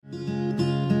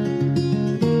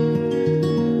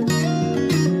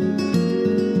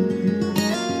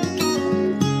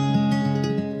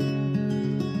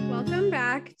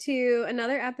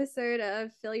another episode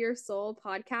of Fill Your Soul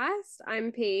podcast.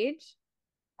 I'm Paige,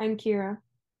 I'm Kira.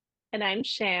 And I'm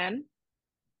Shan.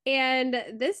 and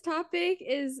this topic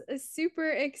is a super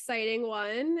exciting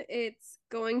one. It's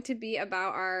going to be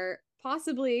about our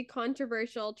possibly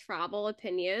controversial travel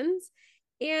opinions.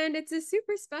 And it's a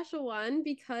super special one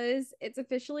because it's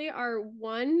officially our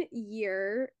 1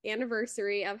 year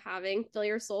anniversary of having Fill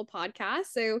Your Soul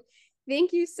podcast. So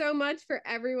thank you so much for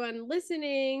everyone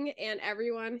listening and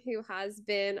everyone who has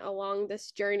been along this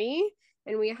journey.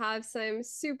 And we have some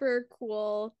super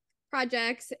cool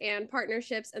projects and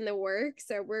partnerships in the work.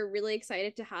 So we're really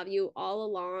excited to have you all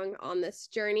along on this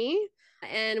journey.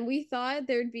 And we thought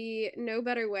there'd be no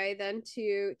better way than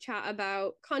to chat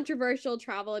about controversial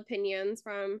travel opinions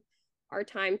from our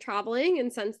time traveling.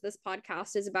 And since this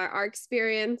podcast is about our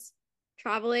experience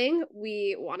traveling,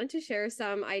 we wanted to share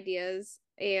some ideas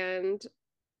and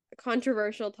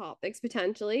controversial topics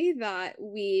potentially that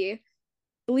we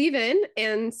believe in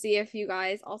and see if you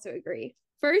guys also agree.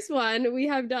 First one, we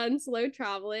have done slow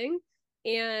traveling.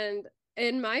 And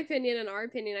in my opinion, in our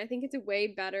opinion, I think it's a way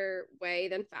better way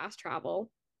than fast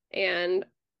travel and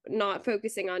not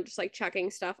focusing on just like checking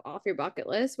stuff off your bucket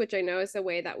list, which I know is the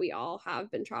way that we all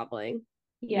have been traveling.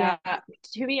 Yeah, Yeah,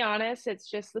 to be honest, it's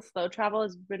just the slow travel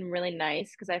has been really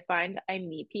nice because I find I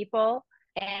meet people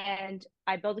and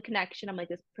I build a connection. I'm like,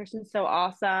 this person's so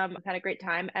awesome. I've had a great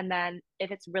time. And then if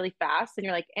it's really fast, then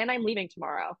you're like, and I'm leaving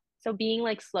tomorrow. So being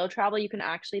like slow travel, you can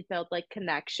actually build like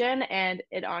connection and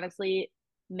it honestly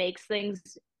makes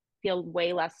things feel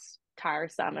way less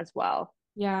tiresome as well.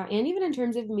 yeah. And even in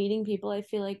terms of meeting people, I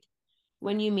feel like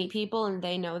when you meet people and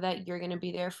they know that you're going to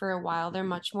be there for a while, they're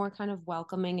much more kind of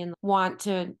welcoming and want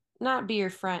to not be your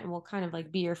friend, will kind of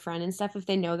like be your friend and stuff if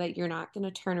they know that you're not going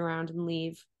to turn around and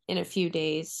leave in a few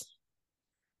days.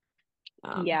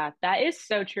 Um, Yeah, that is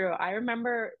so true. I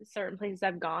remember certain places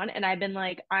I've gone and I've been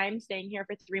like, I'm staying here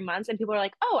for 3 months, and people are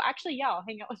like, oh, actually, yeah, I'll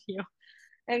hang out with you.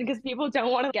 And because people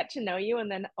don't want to get to know you and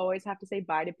then always have to say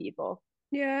bye to people.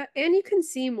 Yeah, and you can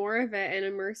see more of it and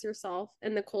immerse yourself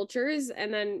in the cultures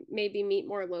and then maybe meet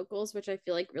more locals, which I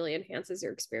feel like really enhances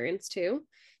your experience too.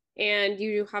 And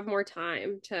you have more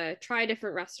time to try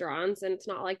different restaurants, and it's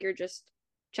not like you're just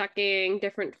checking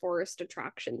different tourist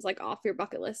attractions like off your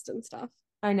bucket list and stuff.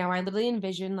 I know. I literally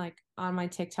envision like on my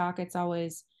TikTok, it's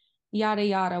always yada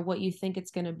yada what you think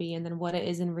it's going to be and then what it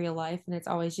is in real life. And it's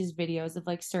always just videos of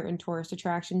like certain tourist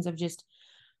attractions of just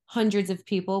hundreds of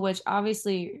people, which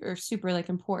obviously are super like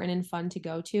important and fun to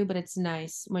go to, but it's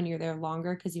nice when you're there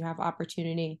longer because you have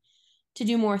opportunity to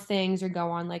do more things or go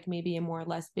on like maybe a more or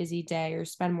less busy day or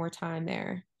spend more time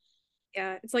there.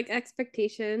 Yeah, it's like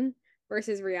expectation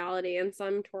versus reality. And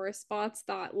some tourist spots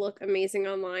that look amazing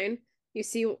online, you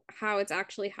see how it's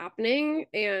actually happening,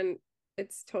 and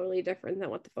it's totally different than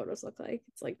what the photos look like.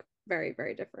 It's like very,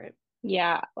 very different.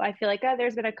 Yeah, I feel like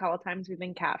there's been a couple times we've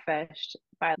been catfished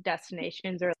by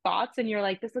destinations or spots, and you're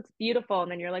like, this looks beautiful.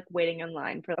 And then you're like waiting in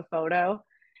line for the photo,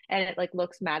 and it like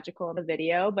looks magical in the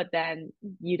video, but then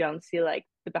you don't see like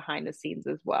the behind the scenes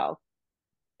as well.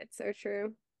 It's so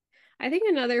true. I think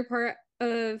another part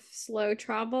of slow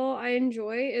travel I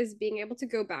enjoy is being able to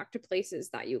go back to places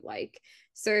that you like.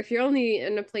 So if you're only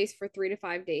in a place for 3 to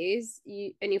 5 days,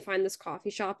 and you find this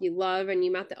coffee shop you love and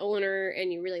you met the owner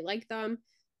and you really like them,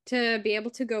 to be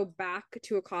able to go back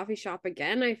to a coffee shop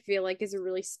again, I feel like is a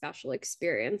really special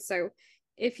experience. So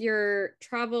if your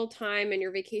travel time and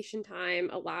your vacation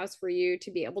time allows for you to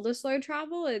be able to slow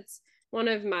travel, it's one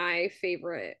of my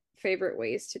favorite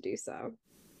ways to do so.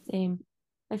 Same.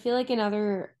 I feel like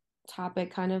another topic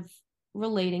kind of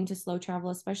relating to slow travel,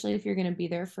 especially if you're going to be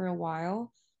there for a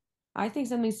while, I think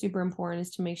something super important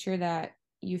is to make sure that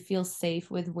you feel safe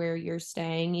with where you're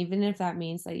staying, even if that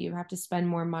means that you have to spend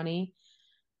more money.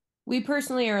 We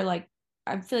personally are like,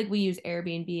 I feel like we use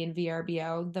Airbnb and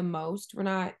VRBO the most. We're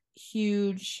not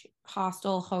huge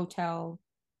hostel hotel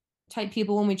type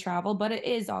people when we travel, but it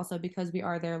is also because we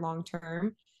are there long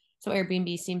term. So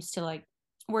Airbnb seems to like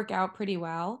work out pretty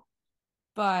well.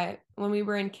 But when we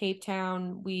were in Cape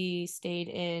Town, we stayed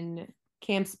in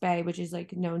Camps Bay, which is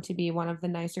like known to be one of the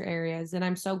nicer areas. And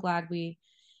I'm so glad we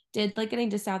did like getting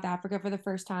to South Africa for the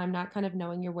first time, not kind of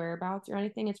knowing your whereabouts or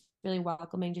anything. It's really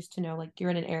welcoming just to know like you're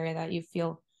in an area that you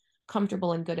feel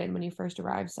comfortable and good in when you first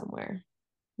arrive somewhere.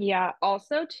 Yeah,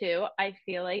 also too, I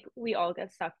feel like we all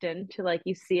get sucked into like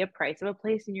you see a price of a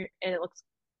place and it looks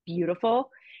beautiful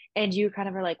and you kind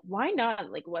of are like, why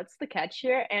not? Like what's the catch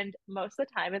here? And most of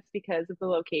the time it's because of the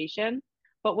location.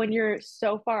 But when you're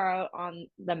so far out on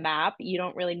the map, you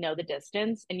don't really know the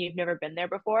distance and you've never been there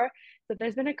before. So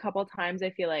there's been a couple times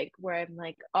I feel like where I'm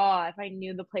like, oh, if I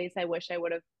knew the place, I wish I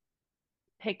would have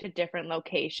picked a different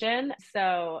location.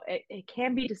 So it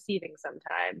can be deceiving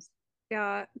sometimes.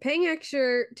 Yeah, paying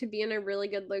extra to be in a really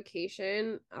good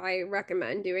location, I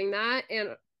recommend doing that. And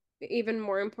even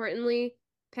more importantly,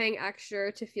 paying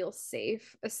extra to feel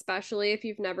safe, especially if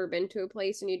you've never been to a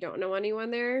place and you don't know anyone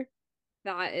there.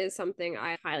 That is something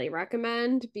I highly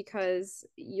recommend because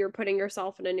you're putting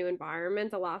yourself in a new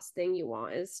environment. The last thing you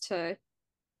want is to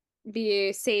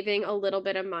be saving a little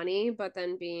bit of money, but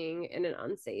then being in an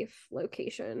unsafe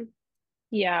location.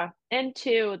 Yeah. And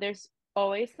two, there's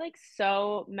always like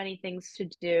so many things to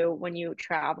do when you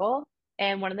travel.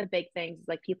 And one of the big things is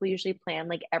like people usually plan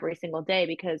like every single day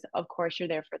because of course you're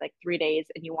there for like 3 days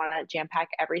and you want to jam pack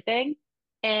everything.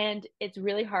 And it's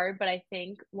really hard, but I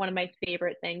think one of my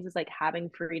favorite things is like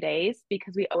having free days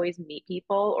because we always meet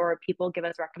people or people give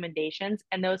us recommendations.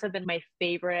 And those have been my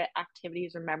favorite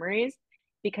activities or memories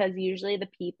because usually the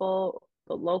people,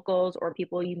 the locals or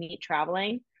people you meet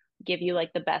traveling give you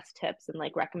like the best tips and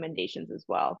like recommendations as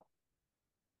well.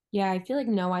 Yeah, I feel like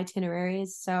no itinerary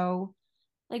is so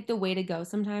like the way to go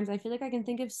sometimes. I feel like I can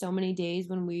think of so many days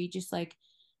when we just like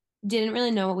didn't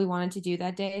really know what we wanted to do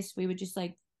that day. So we would just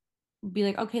like be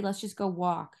like, okay, let's just go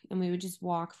walk. And we would just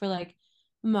walk for like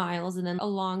miles. And then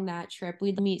along that trip,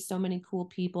 we'd meet so many cool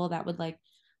people that would like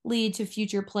lead to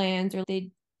future plans, or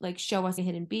they'd like show us a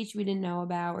hidden beach we didn't know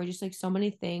about, or just like so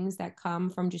many things that come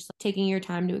from just like, taking your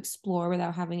time to explore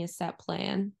without having a set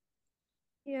plan.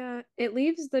 Yeah, it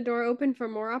leaves the door open for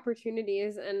more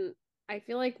opportunities. And I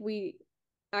feel like we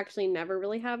actually never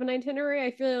really have an itinerary.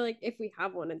 I feel like if we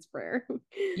have one, it's rare.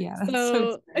 Yeah, that's so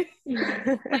So, like,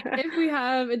 if we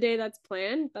have a day that's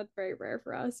planned, that's very rare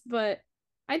for us. But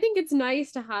I think it's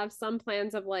nice to have some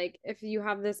plans of like, if you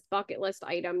have this bucket list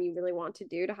item you really want to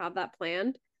do, to have that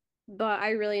planned. But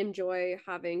I really enjoy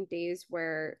having days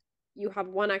where you have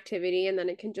one activity and then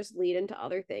it can just lead into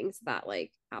other things that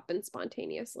like happen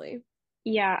spontaneously.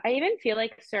 Yeah, I even feel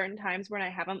like certain times when I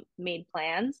haven't made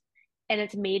plans and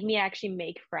it's made me actually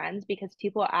make friends because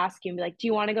people ask you and be like, "Do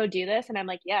you want to go do this?" And I'm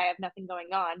like, "Yeah, I have nothing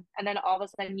going on." And then all of a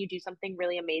sudden you do something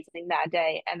really amazing that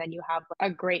day and then you have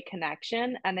a great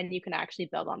connection and then you can actually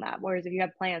build on that. Whereas if you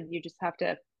have plans, you just have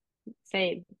to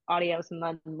say adios and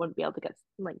then wouldn't be able to get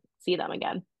like see them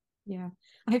again. Yeah.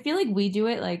 I feel like we do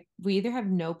it like we either have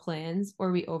no plans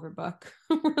or we overbook.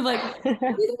 We're like, either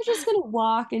we're just gonna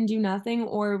walk and do nothing,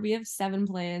 or we have seven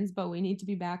plans, but we need to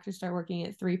be back to start working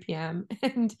at 3 p.m.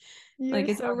 And You're like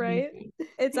it's so all in right. between.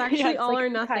 It's Yeah, actually it's all like or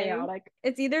nothing. chaotic.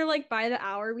 It's either like by the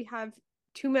hour we have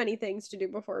too many things to do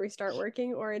before we start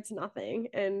working, or it's nothing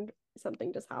and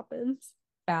something just happens.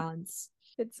 Balance.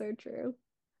 It's so true.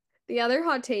 The other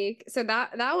hot take, so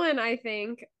that one I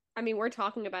think, I mean, we're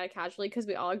talking about it casually because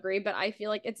we all agree, but I feel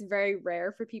like it's very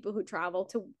rare for people who travel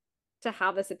to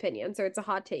have this opinion. So it's a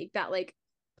hot take that like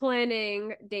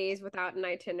planning days without an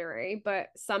itinerary, but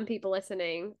some people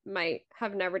listening might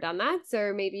have never done that.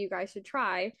 So maybe you guys should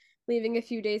try leaving a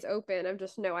few days open of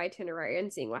just no itinerary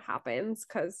and seeing what happens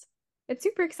because it's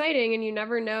super exciting and you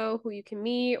never know who you can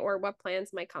meet or what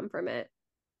plans might come from it.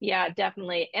 Yeah,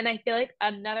 definitely. And I feel like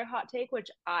another hot take,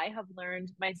 which I have learned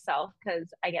myself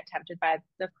because I get tempted by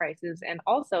the prices and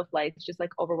also flights just like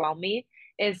overwhelm me,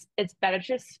 is it's better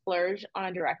to splurge on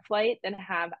a direct flight than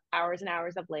have hours and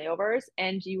hours of layovers.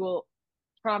 And you will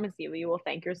promise you will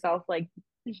thank yourself like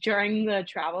during the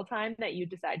travel time that you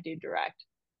decide to do direct.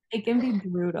 It can be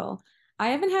brutal. I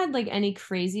haven't had like any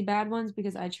crazy bad ones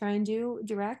because I try and do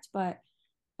direct, but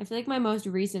I feel like my most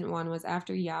recent one was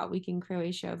after Yacht Week in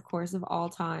Croatia, of course, of all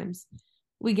times.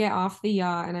 We get off the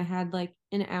yacht and I had like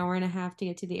an hour and a half to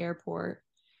get to the airport.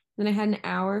 Then I had an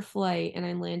hour flight and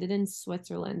I landed in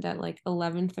Switzerland at like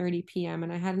 11:30 p.m.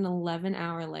 and I had an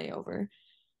 11-hour layover.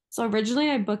 So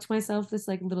originally I booked myself this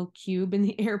like little cube in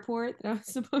the airport that I was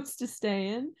supposed to stay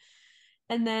in.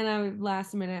 And then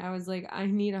last minute I was like, I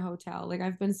need a hotel. Like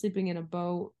I've been sleeping in a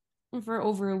boat for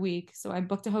over a week. So I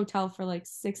booked a hotel for like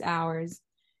 6 hours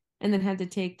and then had to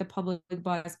take the public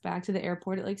bus back to the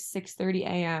airport at like 6:30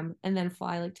 a.m. and then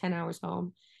fly like 10 hours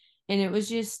home. And it was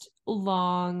just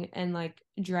long and like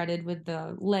dreaded with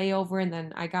the layover. And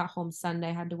then I got home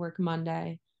Sunday, had to work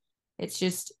Monday. It's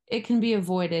just, it can be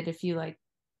avoided if you like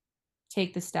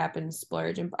take the step and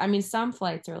splurge. And I mean, some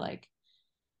flights are like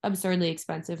absurdly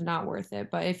expensive, not worth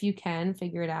it. But if you can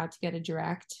figure it out to get a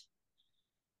direct,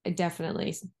 I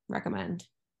definitely recommend.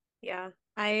 Yeah.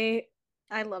 I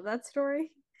love that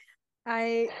story.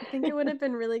 I think it would have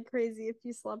been really crazy if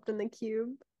you slept in the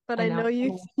cube, but I I know. know I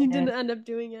you wish I you didn't did. end up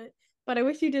doing it. But I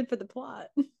wish you did for the plot.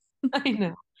 I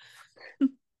know.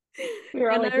 We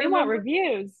were all And I like, we want remember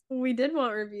reviews. we did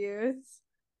want reviews.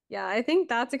 Yeah, I think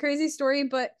that's a crazy story,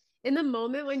 but in the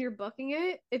moment when you're booking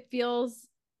it, it feels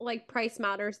like price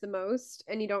matters the most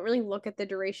and you don't really look at the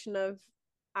duration of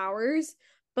hours.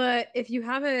 But if you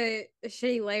have a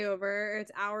shitty layover,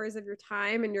 it's hours of your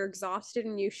time and you're exhausted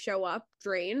and you show up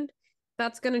drained,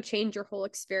 that's going to change your whole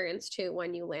experience too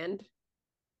when you land.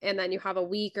 And then you have a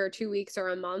week or 2 weeks or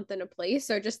a month in a place.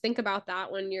 So just think about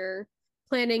that when you're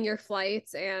planning your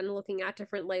flights and looking at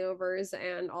different layovers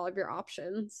and all of your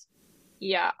options.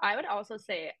 Yeah, I would also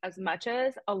say as much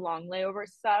as a long layover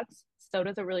sucks, so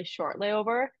does a really short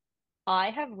layover. I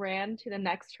have ran to the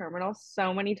next terminal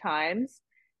so many times,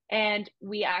 and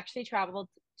we actually traveled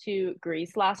to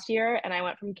Greece last year, and I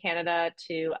went from Canada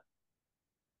to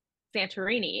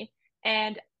Santorini,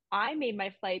 and I made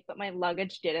my flight, but my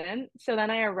luggage didn't. So then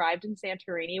I arrived in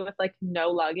Santorini with like no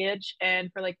luggage,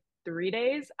 and for like 3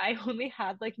 days, I only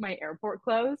had like my airport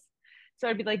clothes. So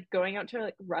I'd be like going out to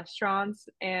like restaurants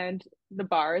and the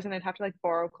bars, and I'd have to like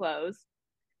borrow clothes.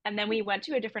 And then we went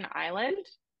to a different island,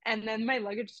 and then my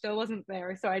luggage still wasn't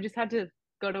there. So I just had to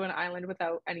go to an island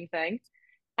without anything.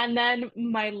 And then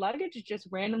my luggage just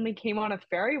randomly came on a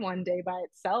ferry one day by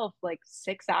itself, like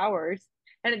 6 hours,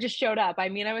 and it just showed up. I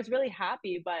mean, I was really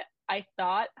happy, but I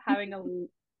thought having a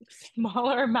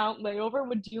smaller amount layover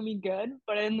would do me good,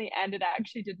 but in the end, it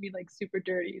actually did me like super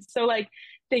dirty. So, like,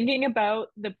 thinking about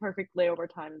the perfect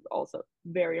layover time is also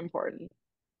very important.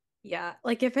 Yeah,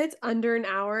 like if it's under an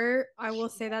hour, I will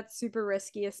say that's super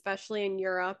risky, especially in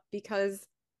Europe, because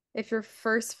if your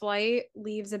first flight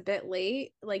leaves a bit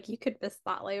late, like you could miss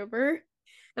that layover.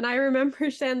 And I remember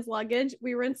Shan's luggage.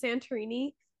 We were in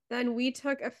Santorini, then we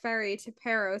took a ferry to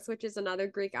Paros, which is another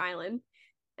Greek island.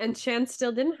 And Shan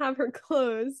still didn't have her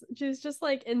clothes. She was just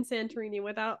like in Santorini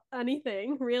without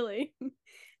anything, really. And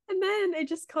then it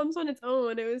just comes on its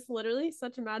own. It was literally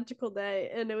such a magical day.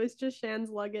 And it was just Shan's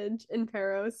luggage in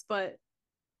Paros, but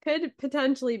could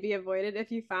potentially be avoided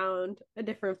if you found a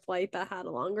different flight that had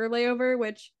a longer layover,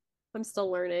 which I'm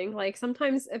still learning. Like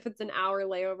sometimes if it's an hour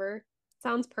layover,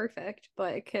 sounds perfect,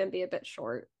 but it can be a bit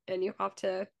short. And you have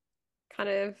to kind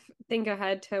of think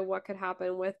ahead to what could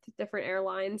happen with different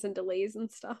airlines and delays and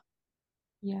stuff.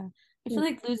 Yeah. I feel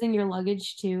like losing your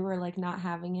luggage too, or like not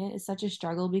having it, is such a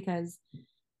struggle because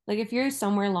like if you're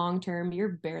somewhere long term, you're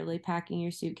barely packing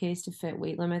your suitcase to fit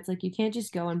weight limits. Like you can't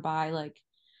just go and buy like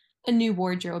a new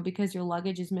wardrobe because your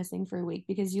luggage is missing for a week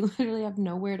because you literally have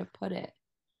nowhere to put it,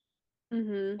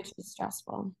 Mm-hmm. which is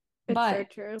stressful. It's so But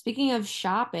true. speaking of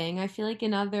shopping, I feel like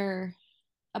another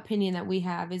opinion that we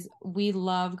have is we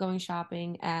love going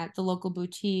shopping at the local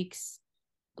boutiques,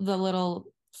 the little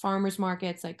farmers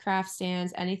markets, like craft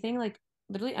stands, anything like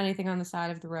literally anything on the side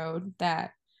of the road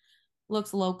that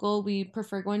looks local. We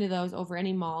prefer going to those over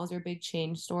any malls or big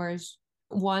chain stores.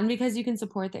 One, because you can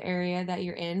support the area that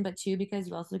you're in, but two, because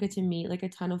you also get to meet like a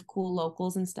ton of cool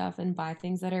locals and stuff and buy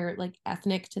things that are like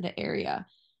ethnic to the area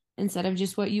instead of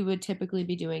just what you would typically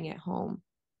be doing at home.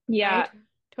 I Yeah,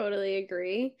 totally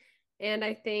agree. And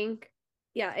I think,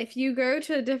 yeah, if you go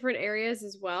to different areas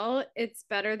as well, it's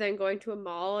better than going to a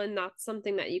mall. And that's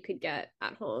something that you could get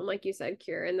at home, like you said,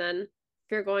 Kier. And then if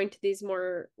you're going to these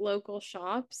more local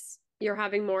shops, you're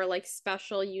having more like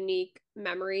special, unique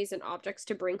memories and objects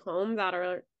to bring home that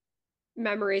are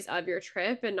memories of your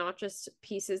trip and not just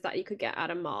pieces that you could get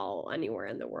at a mall anywhere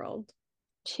in the world.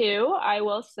 two, I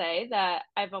will say that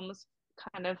I've almost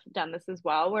kind of done this as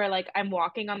well, where like I'm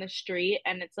walking on the street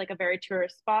and it's like a very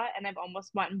tourist spot, and I've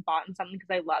almost went and bought something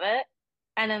because I love it.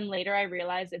 And then later I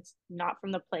realize it's not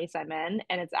from the place I'm in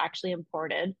and it's actually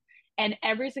imported. And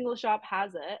every single shop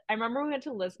has it. I remember we went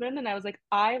to Lisbon and I was like,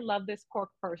 I love this pork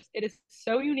purse. It is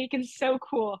so unique and so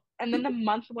cool. And then the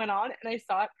month went on and I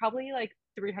saw it probably like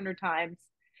 300 times.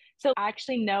 So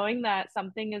actually knowing that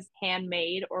something is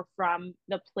handmade or from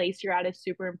the place you're at is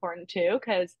super important too,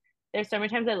 because there's so many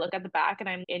times I look at the back and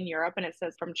I'm in Europe and it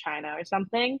says from China or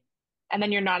something, and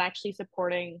then you're not actually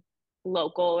supporting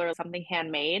local or something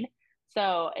handmade.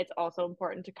 So it's also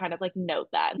important to kind of like note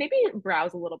that. Maybe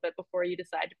browse a little bit before you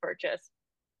decide to purchase.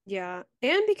 Yeah.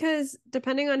 And because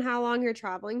depending on how long you're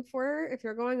traveling for, if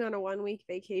you're going on a 1 week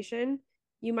vacation,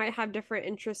 you might have different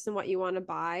interests in what you want to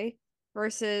buy.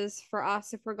 Versus for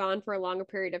us, if we're gone for a longer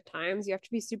period of times, you have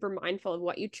to be super mindful of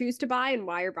what you choose to buy and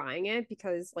why you're buying it.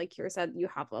 Because, like you said, you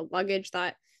have a luggage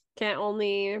that can't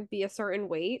only be a certain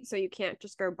weight. So you can't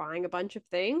just go buying a bunch of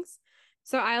things.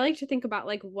 So I like to think about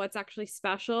like what's actually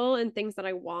special and things that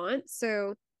I want.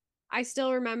 So I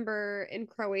still remember in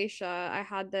Croatia, I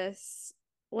had this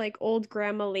like old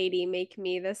grandma lady make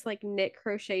me this like knit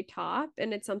crochet top.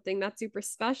 And it's something that's super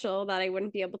special that I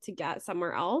wouldn't be able to get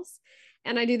somewhere else.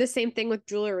 And I do the same thing with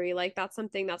jewelry. Like that's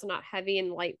something that's not heavy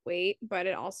and lightweight, but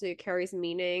it also carries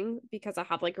meaning because I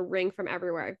have like a ring from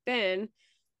everywhere I've been.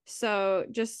 So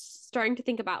just starting to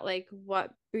think about like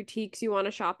what boutiques you want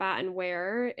to shop at and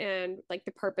where, and like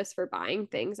the purpose for buying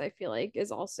things, I feel like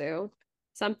is also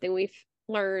something we've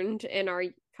learned in our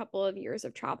couple of years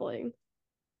of traveling.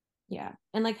 Yeah.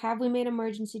 And like, have we made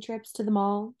emergency trips to the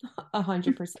mall?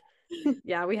 100%.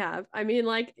 Yeah, we have. I mean,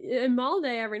 like in mall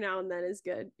day every now and then is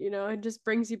good. It just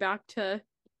brings you back to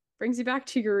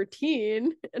your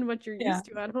routine and what you're Yeah, used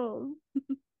to at home. which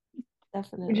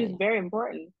is definitely. very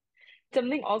important.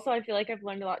 Something also I feel like I've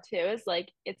learned a lot too is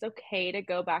like it's okay to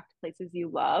go back to places you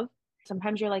love.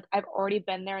 Sometimes you're like, I've already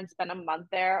been there and spent a month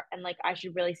there, and like I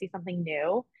should really see something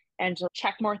new and just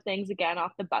check more things again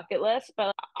off the bucket list.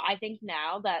 But I think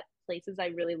now that places I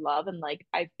really love and like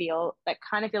I feel that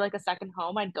kind of feel like a second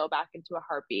home, I'd go back into a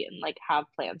heartbeat and like have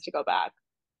plans to go back.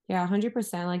 Yeah,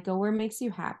 100%. Like, go where makes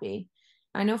you happy.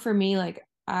 I know for me, like,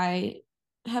 I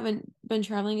haven't been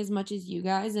traveling as much as you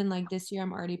guys. And like this year,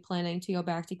 I'm already planning to go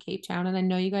back to Cape Town. And I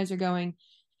know you guys are going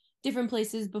different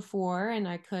places before, and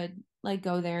I could like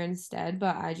go there instead.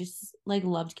 But I just like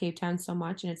loved Cape Town so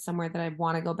much. And it's somewhere that I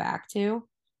want to go back to.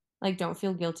 Like, don't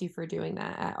feel guilty for doing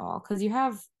that at all. Because you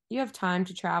have time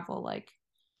to travel. Like,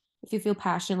 if you feel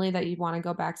passionately that you want to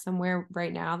go back somewhere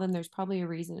right now, then there's probably a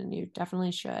reason, and you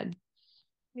definitely should.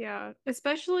 Yeah,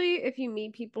 especially if you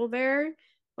meet people there.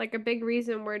 Like a big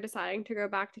reason we're deciding to go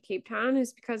back to Cape Town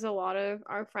is because a lot of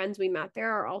our friends we met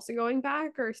there are also going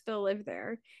back or still live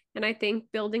there. And I think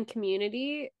building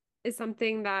community is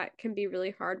something that can be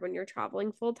really hard when you're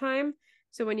traveling full time.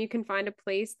 So when you can find a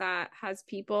place that has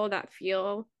people that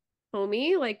feel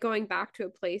homey, like going back to a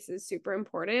place is super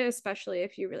important, especially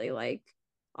if you really like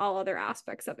all other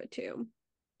aspects of it too.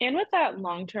 And with that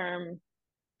long term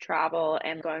travel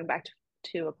and going back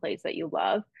to a place that you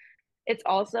love, it's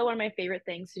also one of my favorite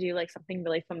things to do, like something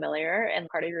really familiar and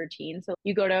part of your routine. So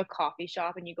you go to a coffee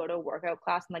shop and you go to a workout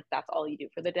class, and like that's all you do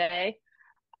for the day.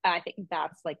 I think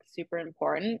that's like super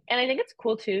important. And I think it's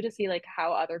cool too to see like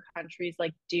how other countries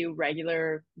like do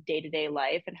regular day-to-day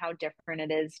life and how different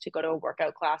it is to go to a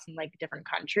workout class in like different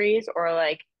countries or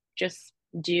like just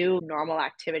do normal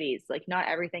activities. Like not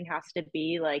everything has to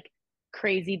be like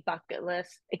crazy bucket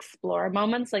list explore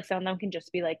moments. Like some of them can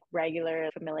just be like regular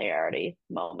familiarity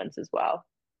moments as well.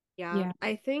 Yeah, Yeah.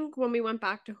 I think when we went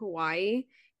back to Hawaii,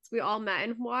 we all met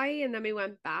in Hawaii and then we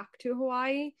went back to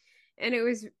Hawaii, and it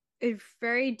was a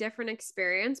very different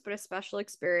experience, but a special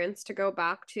experience to go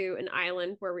back to an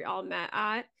island where we all met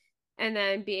at and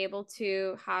then be able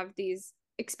to have these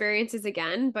experiences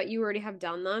again, but you already have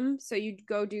done them. So you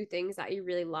go do things that you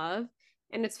really love,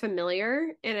 and it's familiar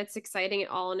and it's exciting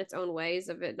all in its own ways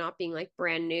of it not being like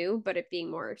brand new, but it being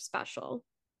more special.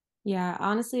 Yeah,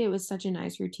 honestly, it was such a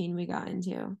nice routine we got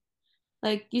into.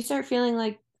 Like, you start feeling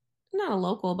like not a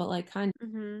local, but like kind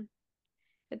Mm-hmm.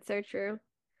 It's so true.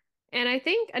 And I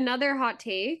think another hot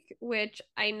take, which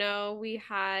I know we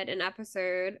had an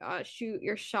episode, Shoot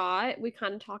Your Shot, we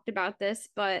kind of talked about this,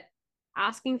 but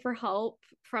asking for help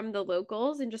from the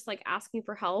locals and just like asking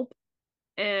for help.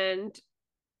 And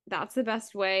that's the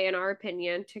best way, in our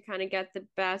opinion, to kind of get the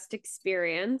best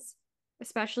experience,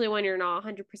 especially when you're not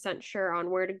 100% sure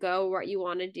on where to go, what you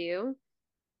want to do.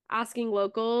 Asking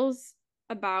locals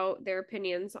about their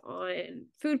opinions on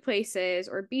food places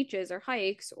or beaches or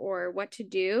hikes or what to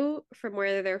do from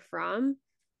where they're from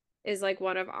is like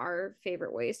one of our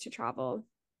favorite ways to travel.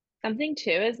 Something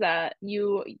too is that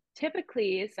you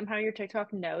typically somehow your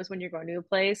TikTok knows when you're going to a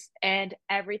place and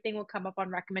everything will come up on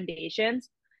recommendations.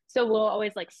 So we'll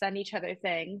always like send each other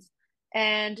things.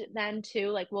 And then too,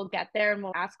 like we'll get there and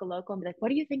we'll ask a local and be like, what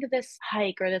do you think of this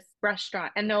hike or this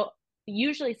restaurant? And they'll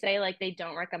usually say like they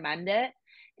don't recommend it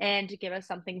and to give us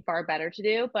something far better to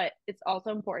do. But it's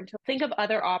also important to think of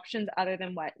other options other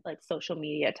than what like social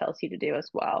media tells you to do as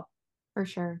well. for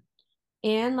sure.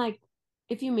 And like,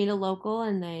 if you meet a local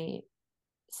and they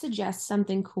suggest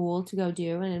something cool to go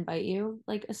do and invite you,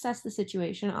 like, assess the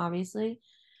situation, obviously,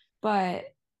 but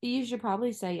you should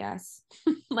probably say yes.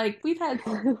 Like, we've had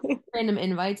random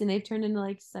invites and they've turned into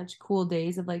like such cool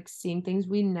days of like seeing things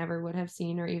we never would have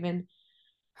seen or even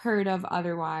heard of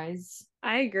otherwise.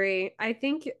 I agree. I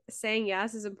think saying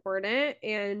yes is important,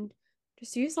 and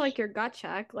just use like your gut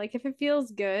check. Like if it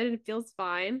feels good and it feels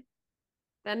fine,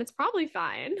 then it's probably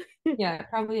fine. Yeah, it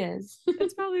probably is.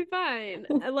 It's probably fine.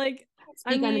 Like,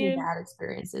 I Speak on any mean, bad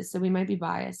experiences, so we might be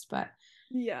biased, but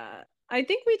yeah. I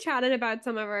think we chatted about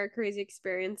some of our crazy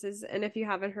experiences, and if you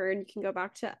haven't heard, you can go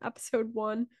back to episode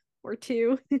 1 or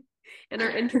 2 and our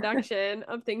introduction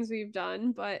of things we've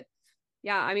done. But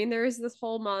yeah, I mean, there was this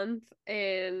whole month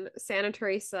in Santa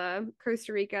Teresa,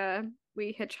 Costa Rica.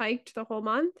 We hitchhiked the whole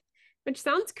month, which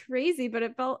sounds crazy, but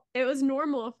it was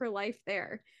normal for life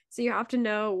there. So you have to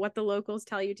know what the locals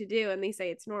tell you to do, and they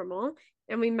say it's normal.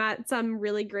 And we met some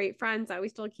really great friends that we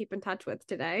still keep in touch with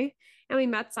today. And we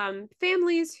met some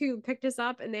families who picked us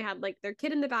up and they had like their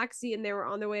kid in the backseat and they were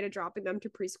on their way to dropping them to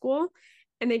preschool.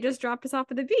 And they just dropped us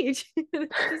off at the beach.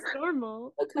 It's just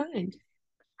normal. So kind.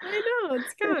 I know,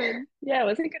 it's kind. Yeah, it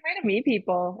was a good way to meet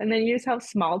people. And then you just have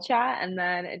small chat and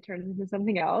then it turns into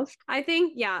something else. I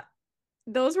think, yeah,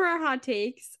 those were our hot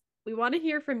takes. We want to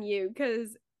hear from you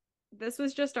because this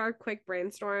was just our quick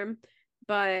brainstorm,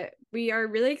 but we are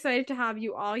really excited to have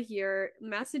you all here.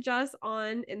 Message us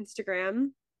on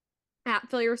Instagram at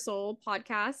Fill Your Soul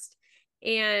Podcast.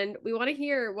 And we want to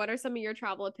hear what are some of your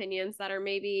travel opinions that are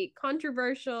maybe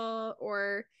controversial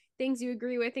or things you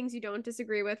agree with, things you don't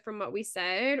disagree with from what we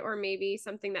said, or maybe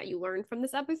something that you learned from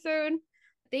this episode.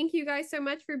 Thank you guys so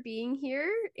much for being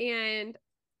here. And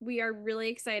we are really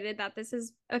excited that this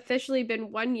has officially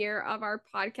been 1 year of our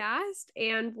podcast.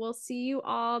 And we'll see you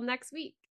all next week.